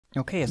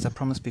Okay, as I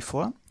promised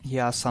before,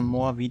 here are some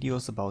more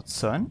videos about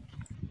Cern.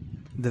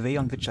 The way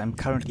on which I'm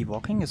currently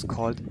walking is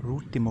called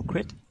Route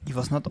Democrite. He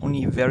was not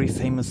only a very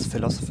famous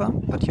philosopher,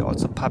 but he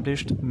also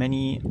published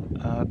many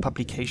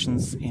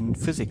publications in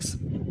physics.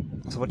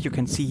 So what you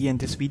can see here in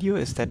this video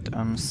is that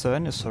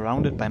Cern is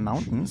surrounded by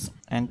mountains,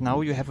 and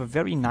now you have a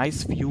very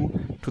nice view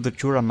to the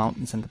Jura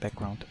Mountains in the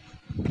background.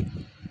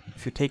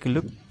 If you take a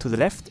look to the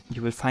left,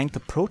 you will find the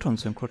Proton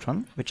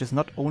Synchrotron, which is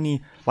not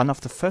only one of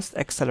the first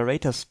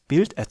accelerators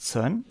built at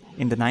Cern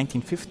in the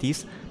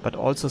 1950s, but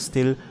also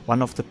still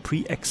one of the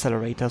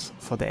pre-accelerators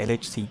for the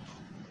LHC.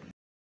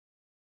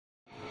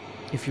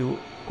 If you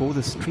go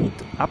the street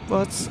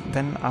upwards,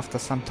 then after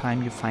some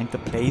time you find the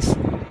place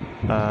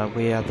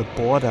where the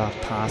border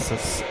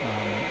passes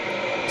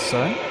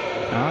Cern,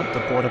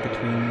 the border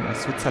between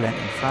Switzerland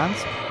and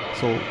France.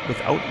 So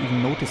without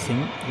even noticing,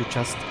 you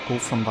just go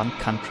from one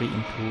country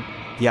into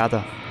the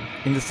other,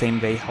 in the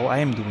same way how I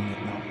am doing it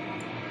now.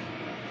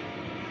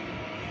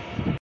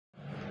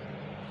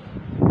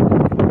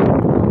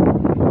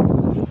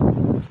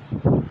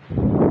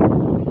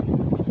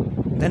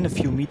 Then a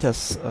few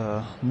meters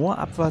more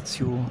upwards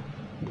you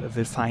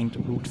will find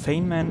Route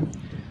Feynman,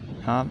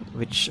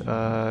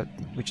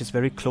 which is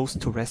very close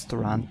to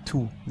Restaurant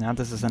 2. Now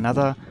this is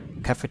another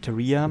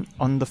cafeteria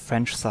on the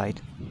French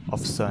side of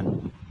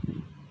Cern.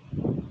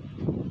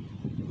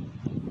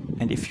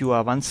 And if you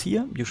are once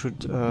here, you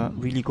should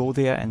really go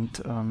there and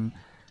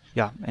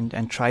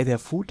try their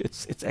food.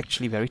 It's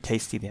actually very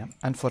tasty there.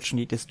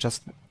 Unfortunately, it is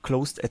just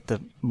closed at the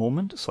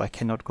moment, so I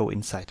cannot go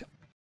inside.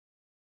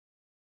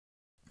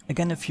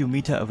 Again, a few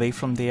meters away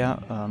from there,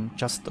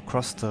 just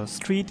across the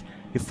street,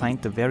 you find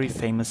the very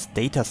famous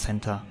data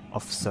center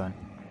of Cern.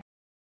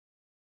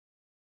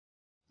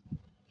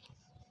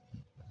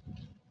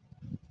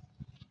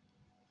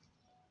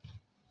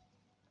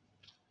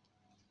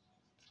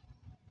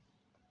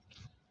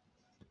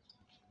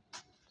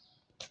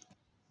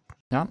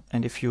 Yeah,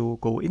 and if you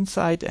go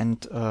inside,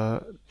 and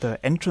the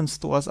entrance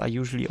doors are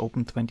usually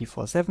open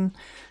 24/7,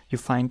 you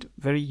find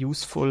very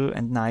useful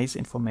and nice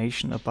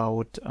information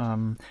about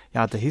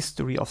the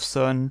history of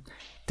Cern,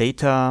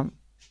 data,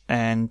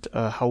 and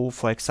how,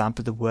 for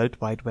example, the World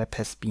Wide Web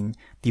has been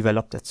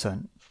developed at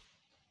Cern.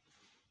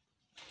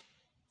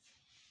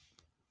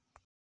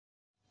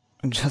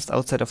 And just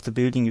outside of the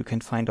building you can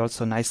find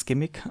also a nice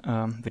gimmick,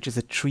 which is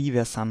a tree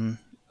where some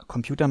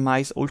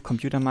old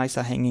computer mice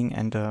are hanging,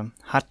 and a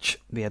hutch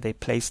where they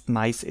placed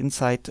mice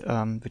inside,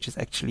 which is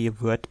actually a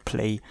word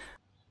play.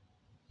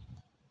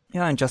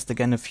 Yeah, and just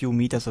again a few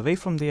meters away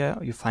from there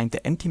you find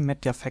the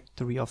Antimatter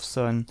factory of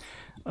Cern,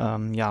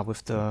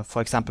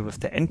 for example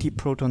with the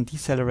Antiproton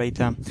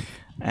Decelerator,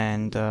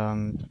 and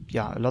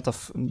a lot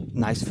of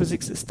nice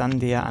physics is done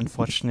there.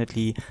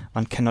 Unfortunately,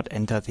 one cannot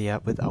enter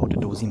there without a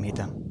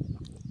dosimeter.